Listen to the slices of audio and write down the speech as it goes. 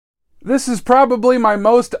This is probably my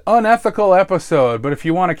most unethical episode, but if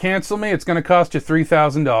you want to cancel me, it's going to cost you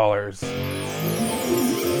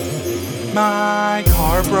 $3,000. My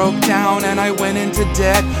car broke down and I went into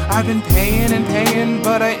debt. I've been paying and paying,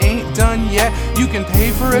 but I ain't done yet. You can pay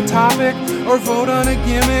for a topic or vote on a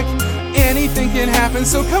gimmick. Anything can happen,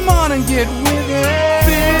 so come on and get with it.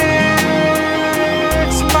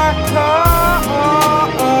 Fix my Carcast,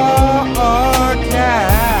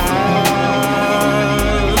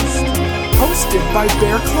 hosted by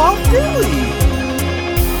Bear Claw Billy.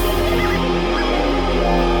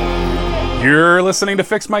 You're listening to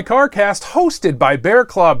Fix My Carcast, hosted by Bear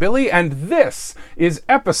Claw Billy, and this is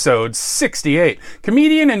episode 68.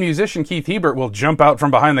 Comedian and musician Keith Hebert will jump out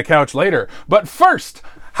from behind the couch later. But first,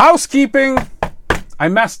 housekeeping. I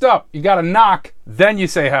messed up. You gotta knock, then you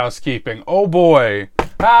say housekeeping. Oh boy.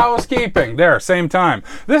 Housekeeping. There, same time.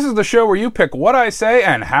 This is the show where you pick what I say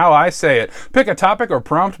and how I say it. Pick a topic or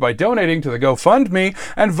prompt by donating to the GoFundMe,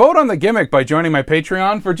 and vote on the gimmick by joining my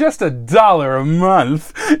Patreon for just $1 a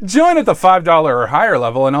month. Join at the $5 or higher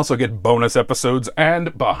level and also get bonus episodes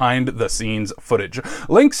and behind-the-scenes footage.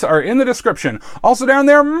 Links are in the description. Also down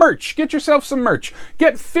there, merch. Get yourself some merch.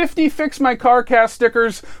 Get 50 Fix My Carcast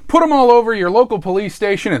stickers, put them all over your local police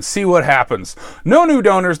station, and see what happens. No new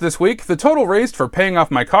donors this week. The total raised for paying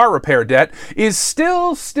off my car repair debt is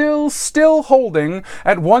still holding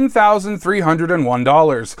at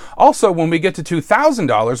 $1,301. Also, when we get to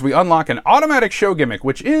 $2,000, we unlock an automatic show gimmick,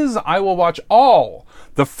 which is I will watch all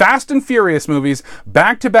the Fast and Furious movies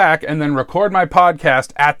back to back and then record my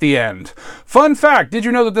podcast at the end. Fun fact, did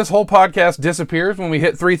you know that this whole podcast disappears when we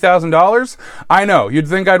hit $3,000? I know, you'd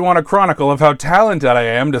think I'd want a chronicle of how talented I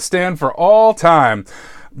am to stand for all time.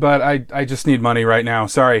 But I just need money right now,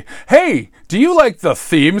 sorry. Hey, do you like the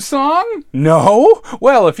theme song? No?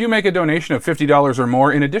 Well, if you make a donation of $50 or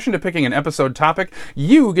more, in addition to picking an episode topic,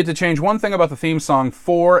 you get to change one thing about the theme song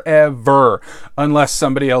forever, unless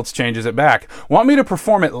somebody else changes it back. Want me to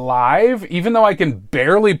perform it live, even though I can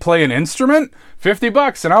barely play an instrument?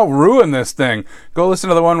 $50 and I'll ruin this thing. Go listen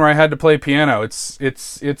to the one where I had to play piano. It's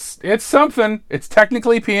something. It's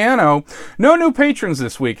technically piano. No new patrons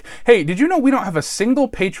this week. Hey, did you know we don't have a single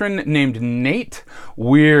patron named Nate?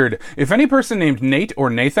 Weird. If any person named Nate or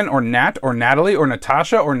Nathan or Nat or Natalie or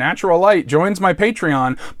Natasha or Natural Light joins my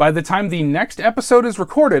Patreon by the time the next episode is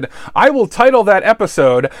recorded, I will title that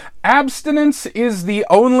episode Abstinence is the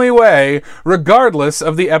Only Way, regardless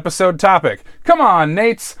of the episode topic. Come on,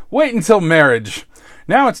 Nates. Wait until marriage.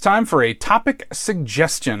 Now it's time for a topic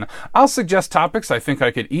suggestion. I'll suggest topics I think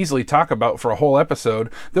I could easily talk about for a whole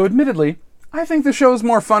episode, though admittedly, I think the show is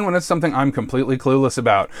more fun when it's something I'm completely clueless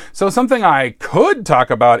about. So something I could talk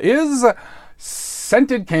about is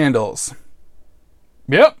scented candles.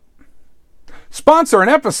 Yep. Sponsor an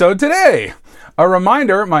episode today. A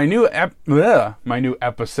reminder, my new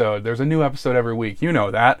episode. There's a new episode every week. You know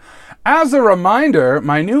that. As a reminder,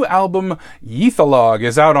 my new album, Yeethalogue,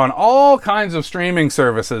 is out on all kinds of streaming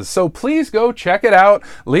services, so please go check it out,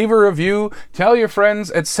 leave a review, tell your friends,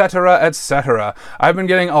 etc., etc. I've been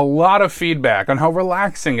getting a lot of feedback on how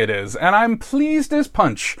relaxing it is, and I'm pleased as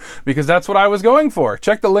punch, because that's what I was going for.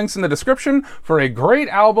 Check the links in the description for a great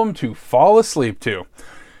album to fall asleep to.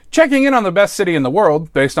 Checking in on the best city in the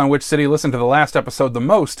world, based on which city listened to the last episode the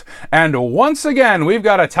most. And once again, we've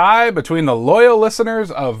got a tie between the loyal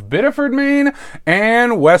listeners of Biddeford, Maine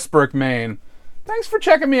and Westbrook, Maine. Thanks for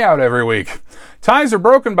checking me out every week. Ties are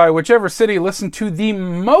broken by whichever city listened to the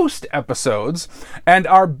most episodes, and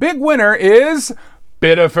our big winner is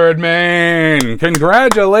Biddeford, Maine.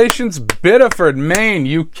 Congratulations, Biddeford, Maine.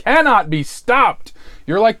 You cannot be stopped.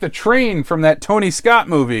 You're like the train from that Tony Scott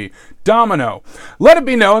movie, Domino. Let it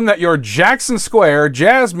be known that your Jackson Square,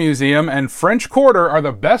 Jazz Museum, and French Quarter are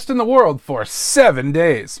the best in the world for 7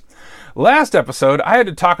 days. Last episode, I had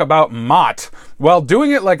to talk about Mott while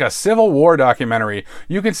doing it like a Civil War documentary.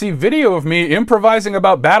 You can see video of me improvising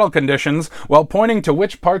about battle conditions while pointing to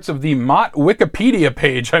which parts of the Mott Wikipedia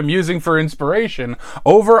page I'm using for inspiration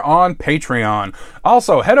over on Patreon.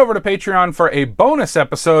 Also, head over to Patreon for a bonus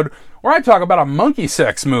episode where I talk about a monkey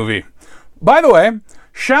sex movie. By the way,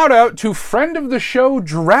 shout out to friend of the show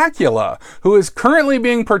Dracula, who is currently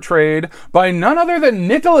being portrayed by none other than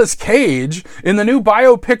Nicolas Cage in the new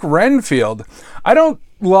biopic Renfield. I don't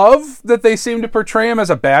love that they seem to portray him as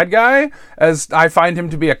a bad guy, as I find him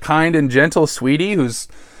to be a kind and gentle sweetie who's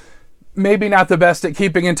maybe not the best at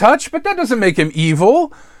keeping in touch, but that doesn't make him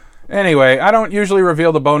evil. Anyway, I don't usually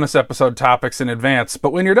reveal the bonus episode topics in advance,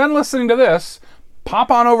 but when you're done listening to this,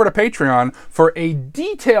 pop on over to Patreon for a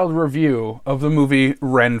detailed review of the movie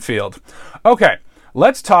Renfield. Okay,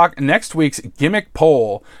 let's talk next week's gimmick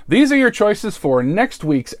poll. These are your choices for next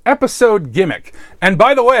week's episode gimmick. And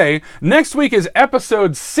by the way, next week is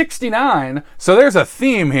episode 69, so there's a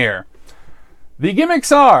theme here. The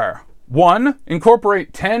gimmicks are: 1.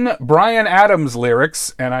 Incorporate 10 Bryan Adams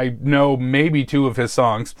lyrics, and I know maybe 2 of his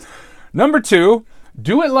songs. Number 2,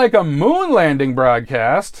 do it like a moon landing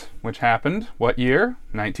broadcast, which happened, what year?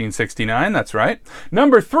 1969, that's right.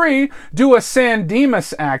 Number 3, do a San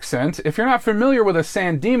Dimas accent. If you're not familiar with a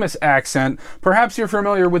San Dimas accent, perhaps you're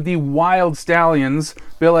familiar with the Wild Stallions,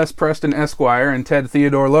 Bill S. Preston Esquire and Ted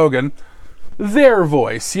Theodore Logan. Their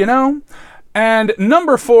voice, you know? And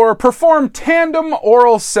number 4, perform tandem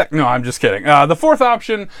oral sex. No, I'm just kidding. The fourth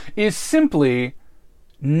option is simply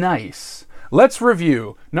nice. Let's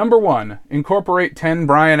review. Number 1, incorporate 10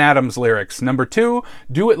 Bryan Adams lyrics. Number 2,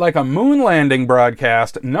 do it like a moon landing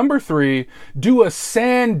broadcast. Number 3, do a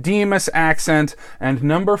San Dimas accent. And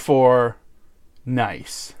number 4,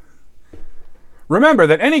 nice. Remember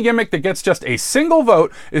that any gimmick that gets just a single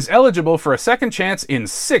vote is eligible for a second chance in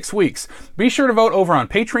 6 weeks. Be sure to vote over on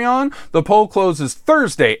Patreon. The poll closes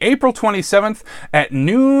Thursday, April 27th at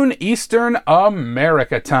noon Eastern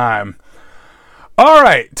America time. All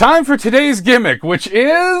right, time for today's gimmick, which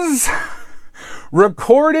is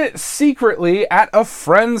record it secretly at a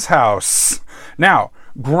friend's house. Now,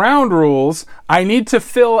 ground rules, I need to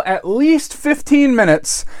fill at least 15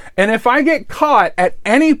 minutes, and if I get caught at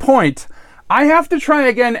any point, I have to try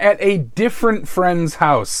again at a different friend's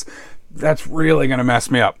house. That's really going to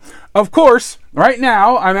mess me up. Of course, right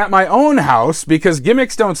now, I'm at my own house because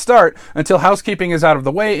gimmicks don't start until housekeeping is out of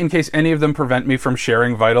the way in case any of them prevent me from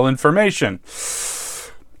sharing vital information.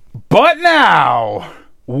 But now,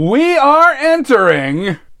 we are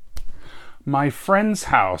entering my friend's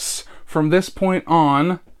house. From this point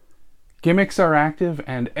on, gimmicks are active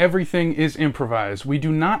and everything is improvised. We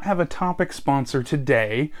do not have a topic sponsor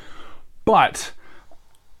today, but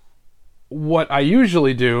what I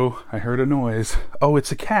usually do, I heard a noise. Oh,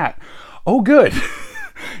 it's a cat. Oh, good.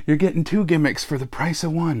 You're getting 2 gimmicks for the price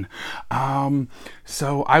of 1.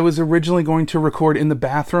 So I was originally going to record in the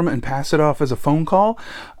bathroom and pass it off as a phone call.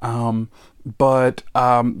 But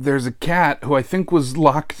there's a cat who I think was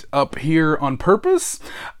locked up here on purpose.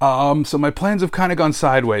 So my plans have kind of gone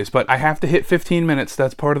sideways, but I have to hit 15 minutes.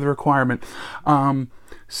 That's part of the requirement.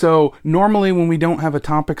 So normally when we don't have a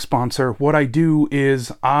topic sponsor, what I do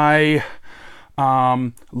is I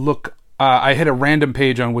I hit a random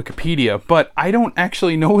page on Wikipedia, but I don't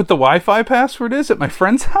actually know what the Wi-Fi password is at my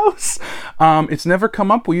friend's house. It's never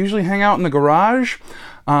come up. We usually hang out in the garage,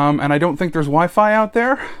 and I don't think there's Wi-Fi out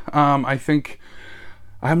there. I'm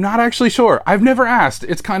not actually sure. I've never asked.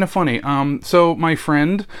 It's kind of funny. So my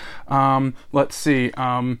friend, let's see,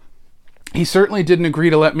 he certainly didn't agree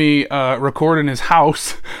to let me record in his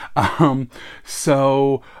house.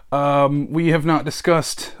 We have not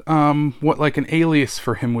discussed what like an alias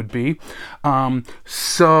for him would be.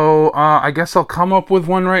 I guess I'll come up with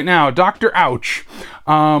one right now. Dr. Ouch.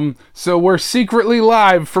 So we're secretly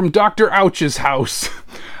live from Dr. Ouch's house.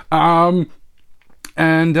 So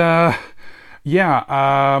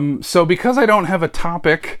because I don't have a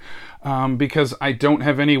topic, because I don't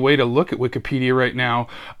have any way to look at Wikipedia right now,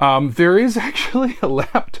 there is actually a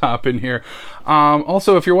laptop in here.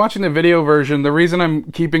 Also, if you're watching the video version, the reason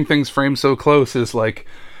I'm keeping things framed so close is like,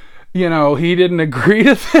 he didn't agree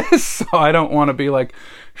to this, so I don't want to be like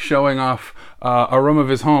showing off a room of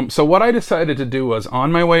his home. So what I decided to do was,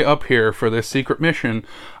 on my way up here for this secret mission,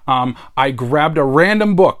 I grabbed a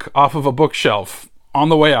random book off of a bookshelf on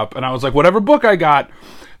the way up, and I was like, whatever book I got,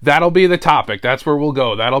 that'll be the topic. That's where we'll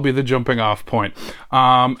go. That'll be the jumping off point.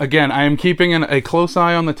 Again, I am keeping a close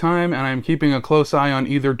eye on the time, and I am keeping a close eye on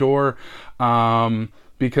either door,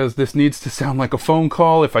 because this needs to sound like a phone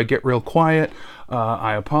call. If I get real quiet,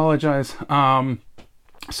 I apologize.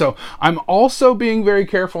 So I'm also being very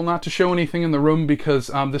careful not to show anything in the room because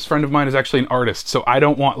this friend of mine is actually an artist, so I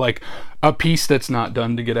don't want like a piece that's not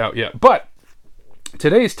done to get out yet. But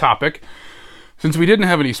today's topic, since we didn't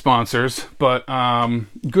have any sponsors, but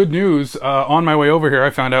good news, on my way over here, I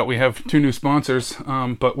found out we have 2 new sponsors,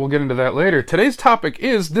 but we'll get into that later. Today's topic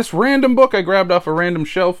is this random book I grabbed off a random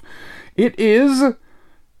shelf. It is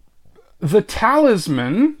The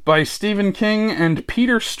Talisman by Stephen King and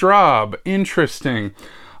Peter Straub. Interesting.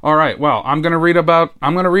 All right, well, I'm going to read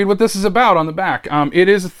what this is about on the back. It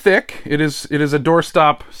is thick. It is a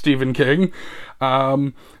doorstop Stephen King.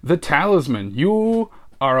 The Talisman. You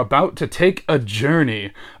are about to take a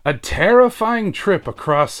journey, a terrifying trip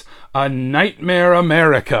across a nightmare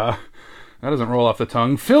America. That doesn't roll off the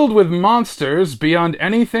tongue. Filled with monsters beyond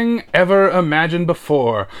anything ever imagined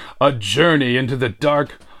before. A journey into the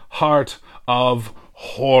dark heart of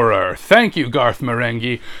horror. Thank you, Garth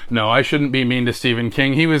Marenghi. No, I shouldn't be mean to Stephen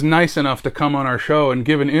King. He was nice enough to come on our show and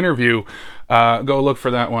give an interview. Go look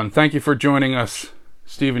for that one. Thank you for joining us,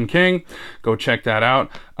 Stephen King. Go check that out.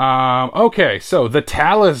 Okay, so The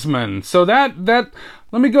Talisman. So that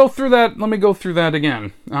let me go through that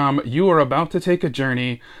again. You are about to take a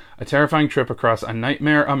journey, a terrifying trip across a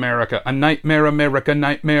nightmare America, a nightmare America,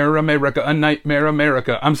 nightmare America, a nightmare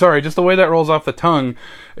America. I'm sorry, just the way that rolls off the tongue.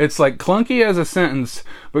 It's like clunky as a sentence,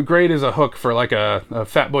 but great as a hook for like a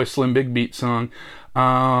Fatboy Slim Big Beat song.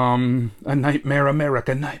 A nightmare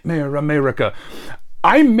America, nightmare America.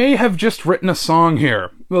 I may have just written a song here,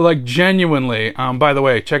 like genuinely. By the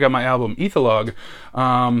way, check out my album, Ethologue.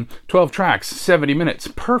 12 tracks, 70 minutes.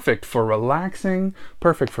 Perfect for relaxing,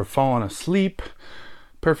 perfect for falling asleep,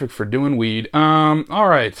 perfect for doing weed. All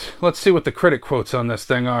right, let's see what the critic quotes on this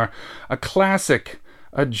thing are. A classic,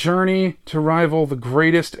 a journey to rival the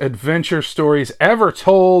greatest adventure stories ever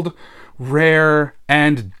told, rare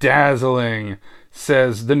and dazzling,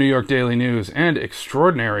 says the New York Daily News, and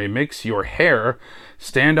extraordinary, makes your hair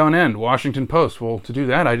stand on end, Washington Post. Well, to do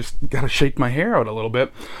that, I just gotta shake my hair out a little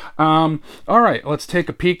bit. All right, let's take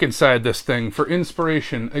a peek inside this thing for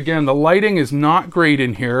inspiration. Again, the lighting is not great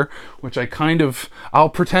in here, which I'll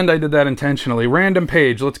pretend I did that intentionally. Random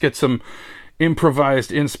page, let's get some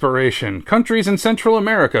improvised inspiration. Countries in Central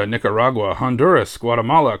America, Nicaragua, Honduras,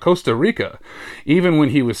 Guatemala, Costa Rica. Even when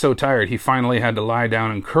he was so tired, he finally had to lie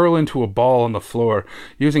down and curl into a ball on the floor,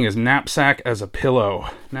 using his knapsack as a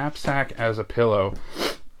pillow. Knapsack as a pillow.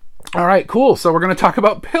 All right, cool. So we're going to talk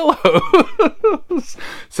about pillows.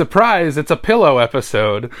 Surprise, it's a pillow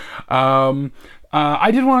episode.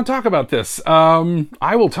 I did want to talk about this.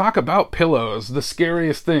 I will talk about pillows, the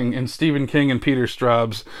scariest thing in Stephen King and Peter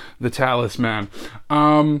Straub's The Talisman.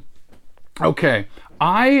 Okay,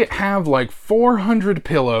 I have like 400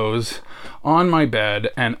 pillows on my bed,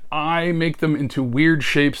 and I make them into weird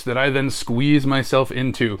shapes that I then squeeze myself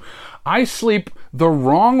into. I sleep the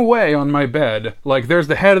wrong way on my bed. Like, there's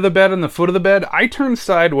the head of the bed and the foot of the bed. I turn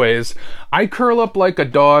sideways. I curl up like a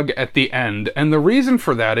dog at the end. And the reason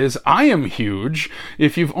for that is I am huge.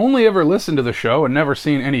 If you've only ever listened to the show and never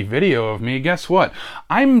seen any video of me, guess what?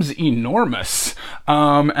 I'm enormous.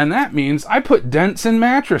 And that means I put dents in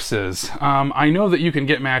mattresses. I know that you can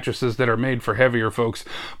get mattresses that are made for heavier folks,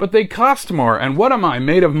 but they cost more. And what am I,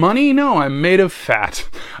 made of money? No, I'm made of fat.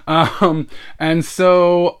 And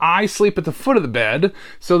so I sleep at the foot of the bed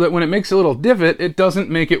so that when it makes a little divot, it doesn't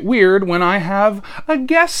make it weird when I have a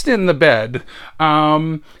guest in the bed.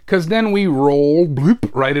 Because then we roll bloop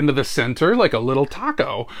right into the center like a little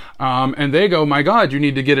taco. And they go, my God, you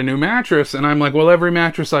need to get a new mattress. And I'm like, well, every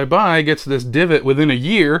mattress I buy gets this divot within a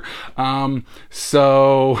year.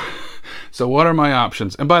 So what are my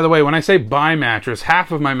options? And by the way, when I say buy mattress,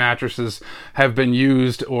 half of my mattresses have been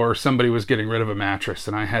used or somebody was getting rid of a mattress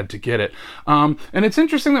and I had to get it. And it's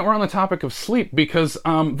interesting that we're on the topic of sleep because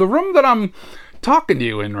the room that I'm talking to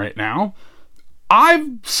you in right now, I've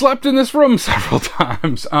slept in this room several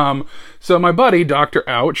times. So my buddy, Dr.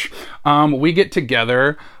 Ouch, we get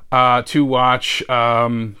together to watch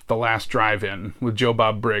The Last Drive-In with Joe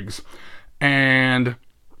Bob Briggs. And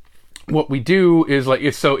what we do is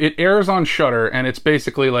it airs on Shudder, and it's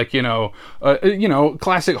basically like,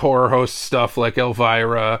 classic horror host stuff like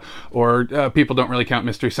Elvira, or people don't really count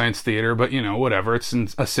Mystery Science Theater, but whatever, it's in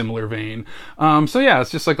a similar vein. It's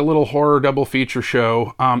just like a little horror double feature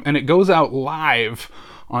show, and it goes out live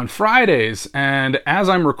on Fridays. And as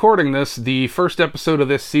I'm recording this, the first episode of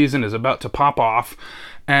this season is about to pop off.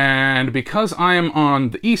 And because I am on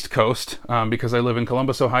the East Coast, because I live in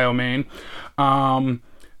Columbus, Ohio, Maine,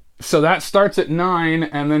 so that starts at 9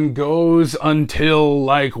 and then goes until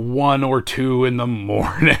like 1 or 2 in the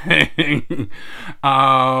morning.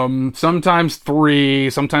 Sometimes 3,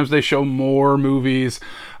 sometimes they show more movies.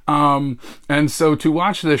 And so to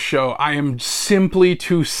watch this show, I am simply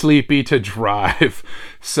too sleepy to drive.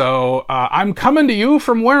 So I'm coming to you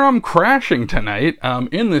from where I'm crashing tonight,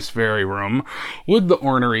 in this very room, with the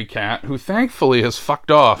ornery cat, who thankfully has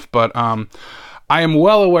fucked off, but I am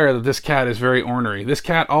well aware that this cat is very ornery. This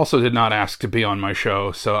cat also did not ask to be on my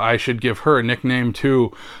show, so I should give her a nickname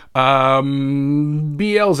too.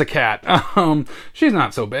 BL's a cat. She's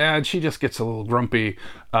not so bad. She just gets a little grumpy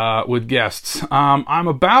with guests. I'm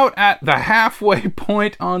about at the halfway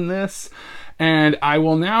point on this, and I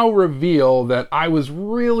will now reveal that I was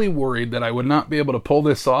really worried that I would not be able to pull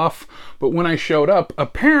this off, but when I showed up,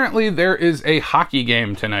 apparently there is a hockey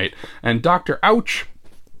game tonight, and Dr. Ouch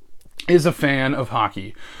is a fan of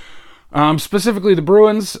hockey. Specifically the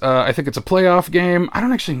Bruins. I think it's a playoff game. I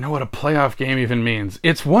don't actually know what a playoff game even means.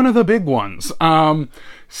 It's one of the big ones.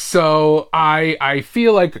 So I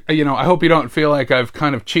feel like, I hope you don't feel like I've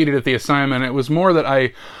kind of cheated at the assignment. It was more that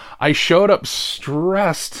I showed up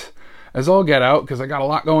stressed as all get out, because I got a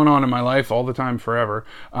lot going on in my life all the time, forever.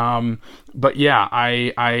 But yeah,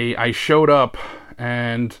 I showed up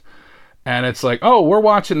and it's like, oh, we're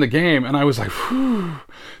watching the game, and I was like, whew.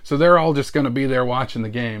 So they're all just going to be there watching the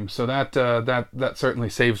game. So that certainly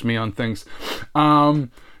saves me on things.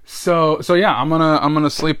 So yeah, I'm gonna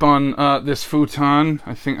sleep on this futon.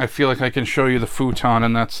 I feel like I can show you the futon,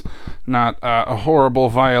 and that's not a horrible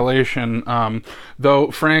violation.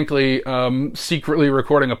 Though frankly, secretly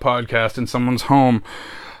recording a podcast in someone's home,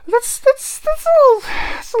 that's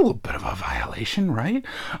a little bit of a violation, right?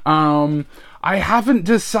 I haven't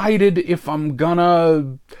decided if I'm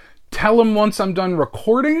gonna tell him once I'm done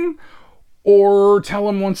recording, or tell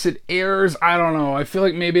him once it airs. I don't know. I feel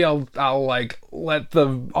like maybe I'll like let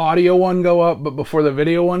the audio one go up, but before the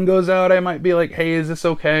video one goes out, I might be like, hey, is this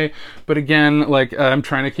okay? But again, like, I'm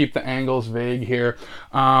trying to keep the angles vague here.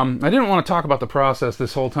 I didn't want to talk about the process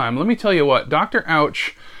this whole time. Let me tell you what, Dr.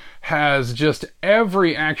 Ouch has just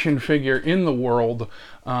every action figure in the world.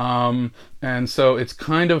 And so it's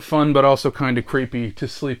kind of fun, but also kind of creepy to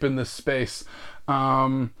sleep in this space.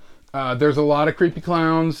 There's a lot of creepy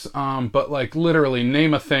clowns, but like literally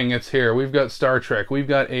name a thing, it's here. We've got Star Trek, we've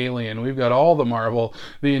got Alien, we've got all the Marvel.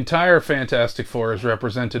 The entire Fantastic Four is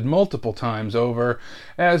represented multiple times over,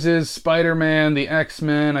 as is Spider-Man, the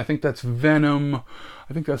X-Men, I think that's Venom,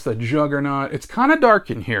 I think that's the Juggernaut. It's kind of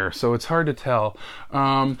dark in here, so it's hard to tell.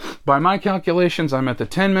 By my calculations, I'm at the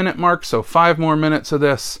 10-minute mark, so 5 more minutes of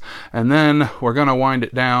this, and then we're going to wind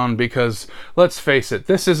it down, because, let's face it,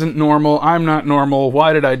 this isn't normal. I'm not normal.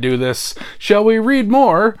 Why did I do this? Shall we read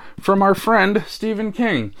more from our friend Stephen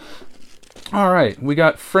King? All right, we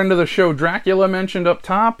got friend of the show Dracula mentioned up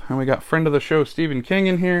top, and we got friend of the show Stephen King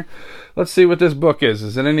in here. Let's see what this book is.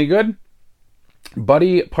 Is it any good?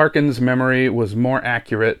 Buddy Parkin's memory was more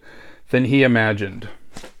accurate than he imagined.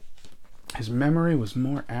 His memory was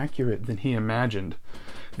more accurate than he imagined.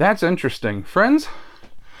 That's interesting. Friends?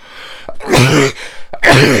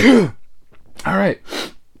 All right.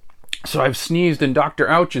 So I've sneezed in Dr.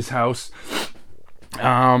 Ouch's house.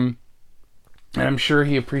 And I'm sure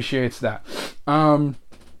he appreciates that. I've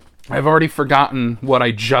already forgotten what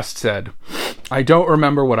I just said. I don't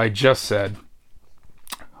remember what I just said.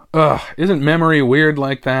 Ugh, isn't memory weird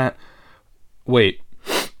like that? Wait,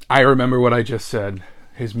 I remember what I just said.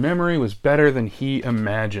 His memory was better than he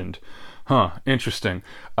imagined. Huh, interesting.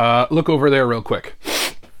 Look over there real quick.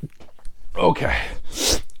 Okay,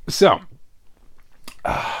 so,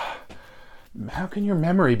 how can your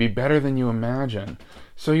memory be better than you imagine?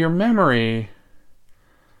 So your memory...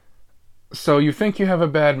 So you think you have a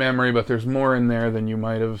bad memory, but there's more in there than you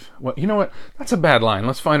might have... Well, you know what? That's a bad line.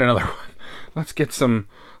 Let's find another one. Let's get some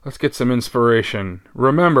inspiration.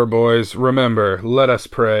 Remember, boys, remember, let us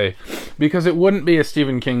pray. Because it wouldn't be a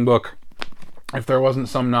Stephen King book if there wasn't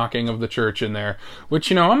some knocking of the church in there. Which,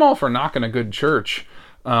 I'm all for knocking a good church.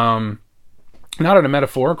 Not in a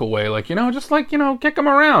metaphorical way. Like, just like, kick them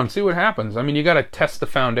around, see what happens. I mean, you got to test the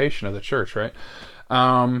foundation of the church, right?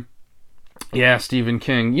 Yeah, Stephen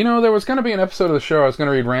King. There was going to be an episode of the show, I was going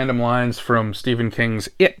to read random lines from Stephen King's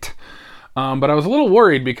It. But I was a little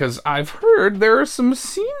worried because I've heard there are some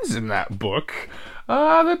scenes in that book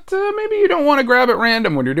that maybe you don't want to grab at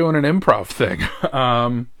random when you're doing an improv thing.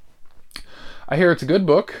 I hear it's a good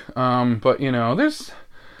book, but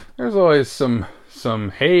there's always some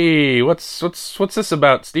hey, what's this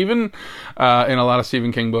about, Stephen? In a lot of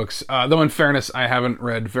Stephen King books. Though in fairness, I haven't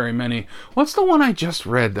read very many. What's the one I just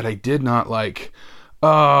read that I did not like?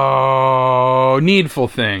 Oh, Needful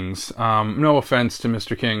Things. No offense to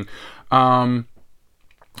Mr. King. I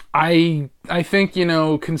think,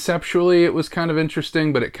 conceptually it was kind of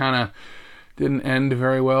interesting, but it kind of didn't end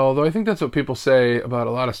very well. Though I think that's what people say about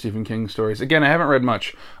a lot of Stephen King stories. Again, I haven't read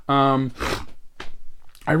much.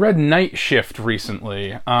 I read Night Shift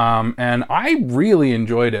recently, and I really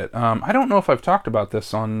enjoyed it. I don't know if I've talked about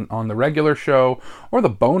this on the regular show or the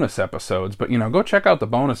bonus episodes, but, go check out the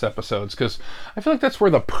bonus episodes, because I feel like that's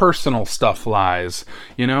where the personal stuff lies,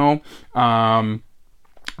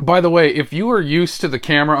 By the way, if you are used to the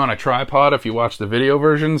camera on a tripod, if you watch the video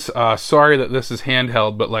versions, sorry that this is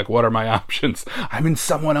handheld, but what are my options? I'm in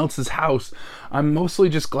someone else's house. I'm mostly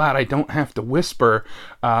just glad I don't have to whisper,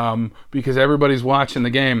 because everybody's watching the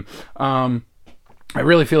game. I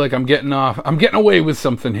really feel like I'm getting away with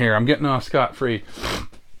something here. I'm getting off scot-free.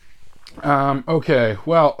 Okay,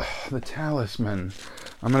 well, the Talisman.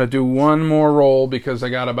 I'm going to do one more roll because I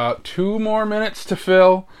got about 2 more minutes to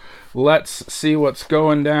fill. Let's see what's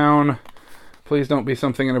going down. Please don't be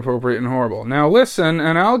something inappropriate and horrible. Now listen,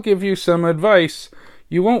 and I'll give you some advice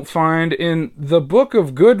you won't find in the Book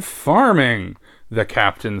of Good Farming, the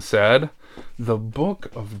captain said. The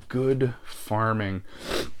Book of Good Farming.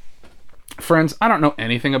 Friends, I don't know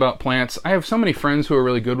anything about plants. I have so many friends who are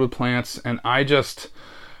really good with plants, and I don't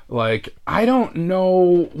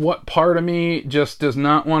know what part of me just does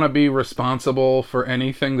not want to be responsible for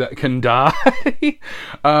anything that can die.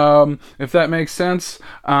 If that makes sense.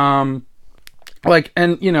 And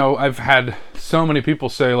I've had so many people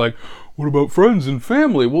say, like, what about friends and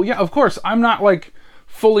family? Well, yeah, of course, I'm not,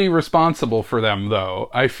 fully responsible for them, though.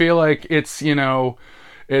 I feel like it's,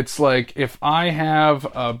 it's like if I have,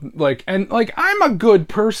 I'm a good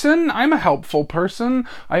person. I'm a helpful person.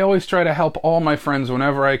 I always try to help all my friends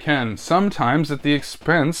whenever I can, sometimes at the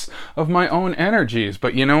expense of my own energies.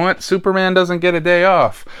 But you know what? Superman doesn't get a day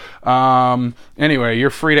off. Anyway, you're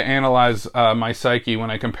free to analyze my psyche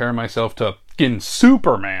when I compare myself to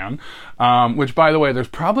Superman, which, by the way, there's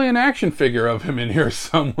probably an action figure of him in here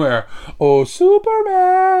somewhere. Oh,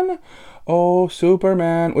 Superman! Oh,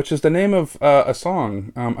 Superman, which is the name of a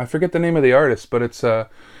song. I forget the name of the artist, but it's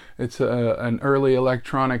an early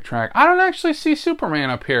electronic track. I don't actually see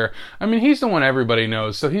Superman up here. I mean, he's the one everybody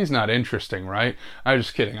knows, so he's not interesting, right? I'm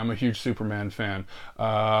just kidding. I'm a huge Superman fan,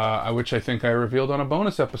 which I think I revealed on a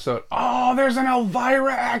bonus episode. Oh, there's an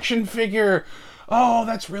Elvira action figure. Oh,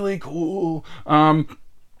 that's really cool. All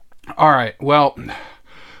right, well,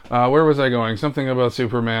 where was I going? Something about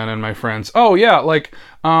Superman and my friends. Oh, yeah,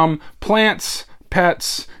 plants,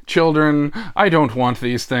 pets, children. I don't want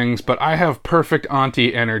these things, but I have perfect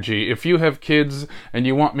auntie energy. If you have kids and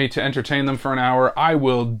you want me to entertain them for an hour, I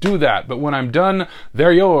will do that. But when I'm done,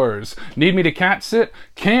 they're yours. Need me to cat sit?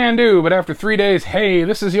 Can do, but after 3 days, hey,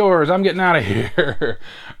 this is yours. I'm getting out of here.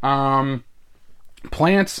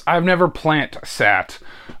 Plants, I've never plant sat.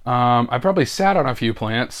 I probably sat on a few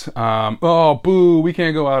plants. Oh, boo, we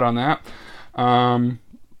can't go out on that.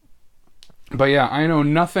 But yeah, I know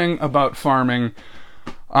nothing about farming.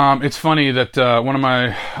 It's funny that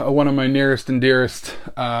one of my nearest and dearest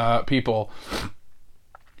people,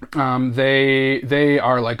 they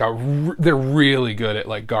are they're really good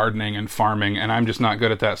at gardening and farming, and I'm just not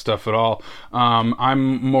good at that stuff at all.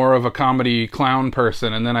 I'm more of a comedy clown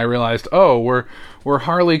person, and then I realized, oh, we're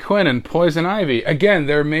Harley Quinn and Poison Ivy. Again,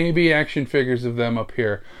 there may be action figures of them up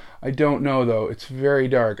here. I don't know though. It's very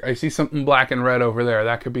dark. I see something black and red over there.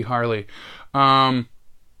 That could be Harley.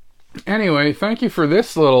 Anyway, thank you for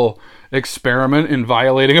this little experiment in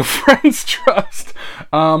violating a friend's trust.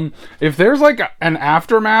 If there's an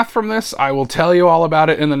aftermath from this, I will tell you all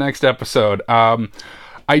about it in the next episode.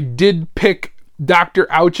 I did pick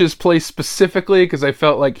Dr. Ouch's place specifically because I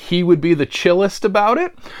felt like he would be the chillest about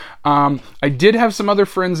it. I did have some other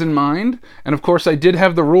friends in mind, and of course I did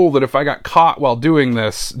have the rule that if I got caught while doing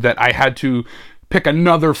this, that I had to pick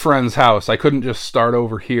another friend's house. I couldn't just start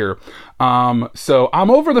over here. So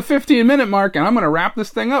I'm over the 15-minute mark, and I'm going to wrap this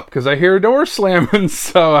thing up because I hear a door slamming.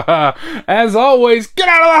 So, as always, get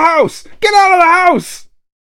out of the house! Get out of the house!